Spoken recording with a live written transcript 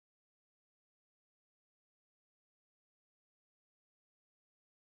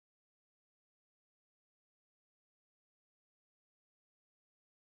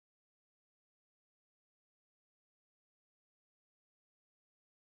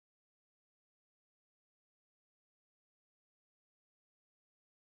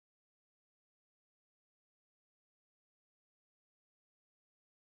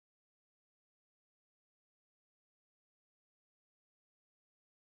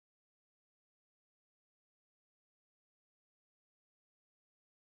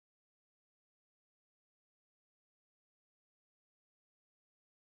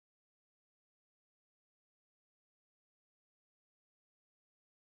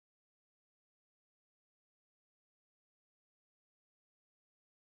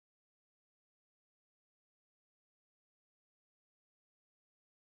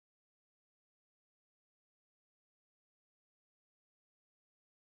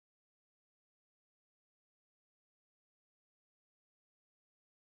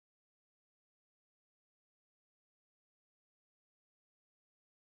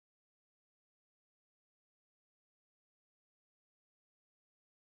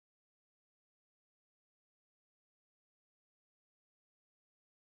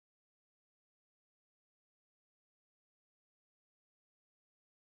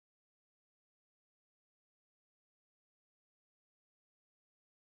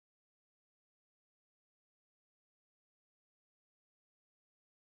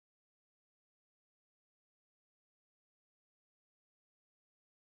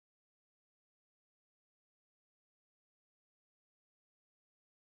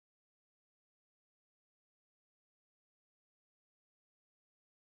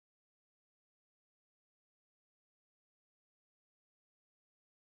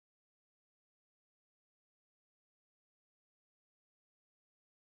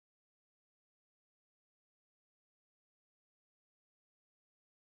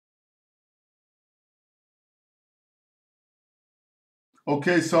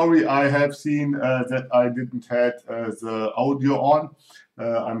Okay, sorry, I have seen that I didn't had the audio on.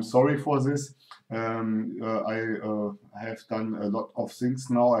 I'm sorry for this. I have done a lot of things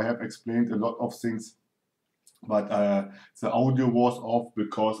now. I have explained a lot of things, but the audio was off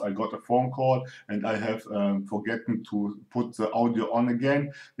because I got a phone call and I have forgotten to put the audio on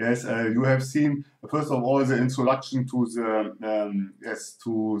again. Yes, you have seen first of all the introduction to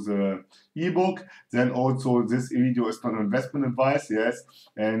the ebook. Then also this video is not investment advice. Yes,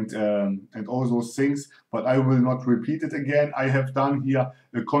 and all those things. But I will not repeat it again. I have done here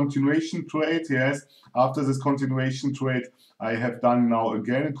a continuation trade. Yes, after this continuation trade, I have done now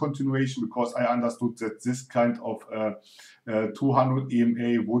again a continuation because I understood that this kind of 200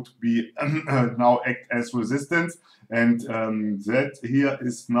 EMA would be now act as resistance, and that here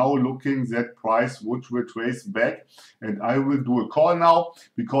is now looking that price would retrace back, and I will do a call now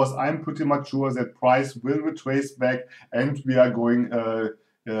because I'm pretty much sure that price will retrace back, and we are going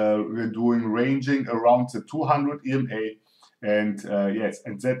we're doing ranging around the 200 EMA. And yes,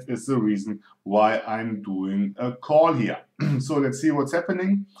 and that is the reason why I'm doing a call here. So let's see what's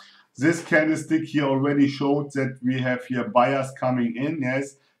happening. This candlestick here already showed that we have here buyers coming in.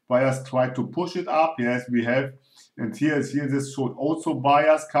 Yes, buyers try to push it up. Yes, we have. And here this showed also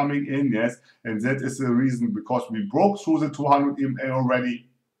buyers coming in. Yes, and that is the reason because we broke through the 200 EMA already.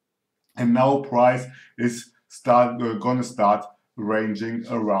 And now price is gonna start ranging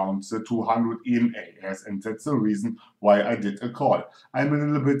around the 200 EMA, yes, and that's the reason why I did a call. I'm a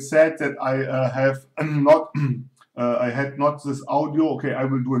little bit sad that I have not, I had not this audio. Okay, I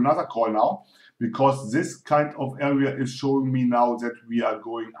will do another call now because this kind of area is showing me now that we are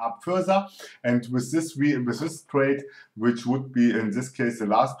going up further. And with this trade, which would be in this case the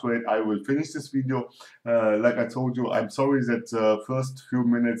last trade, I will finish this video. Like I told you, I'm sorry that the first few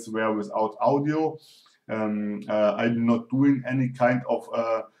minutes were without audio. I'm not doing any kind of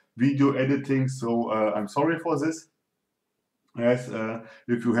video editing, so I'm sorry for this. Yes,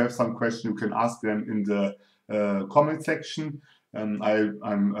 if you have some question, you can ask them in the comment section. I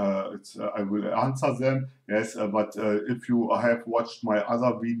will answer them. Yes, but if you have watched my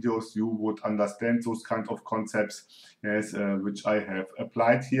other videos, you would understand those kind of concepts. Yes, which I have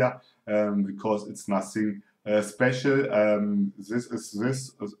applied here because it's nothing special. This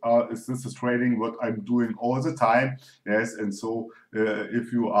is trading what I'm doing all the time. Yes, and so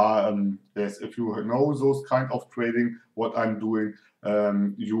if you are if you know those kind of trading what I'm doing,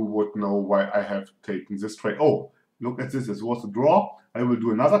 you would know why I have taken this trade. Oh, look at this. This was a draw. I will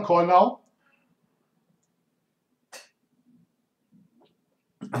do another call now.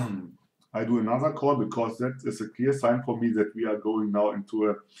 I do another call because that is a clear sign for me that we are going now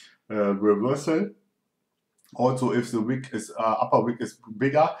into a reversal. Also, if the wick is upper wick is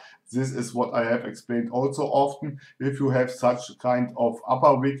bigger, this is what I have explained also often. If you have such kind of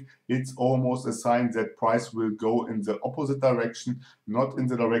upper wick, it's almost a sign that price will go in the opposite direction, not in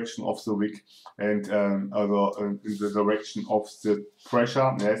the direction of the wick, and in the direction of the pressure.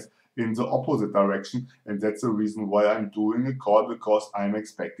 Yes, in the opposite direction, and that's the reason why I'm doing a call, because I'm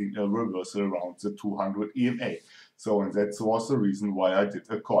expecting a reversal around the 200 EMA. So, and that was the reason why I did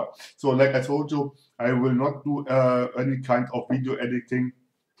a call. So, like I told you, I will not do any kind of video editing.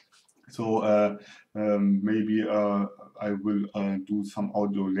 So maybe I will do some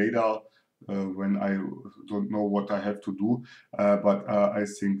audio later when I don't know what I have to do. But I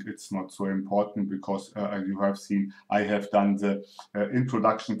think it's not so important because as you have seen, I have done the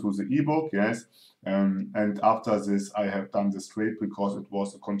introduction to the ebook, yes. And after this, I have done this trade because it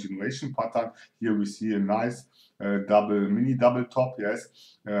was a continuation pattern. Here we see a nice mini double top, yes,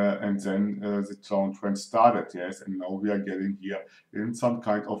 and then the downtrend started, yes, and now we are getting here in some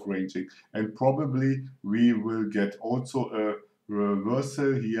kind of ranging, and probably we will get also a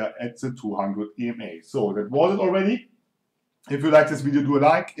reversal here at the 200 EMA. So that was it already. If you like this video, do a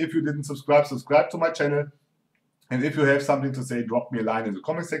like. If you didn't subscribe, subscribe to my channel. And if you have something to say, drop me a line in the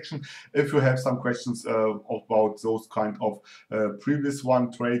comment section. If you have some questions about those kind of previous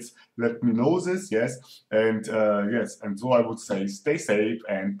trades, let me know this, yes. And yes, and so I would say stay safe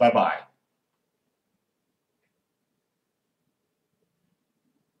and bye-bye.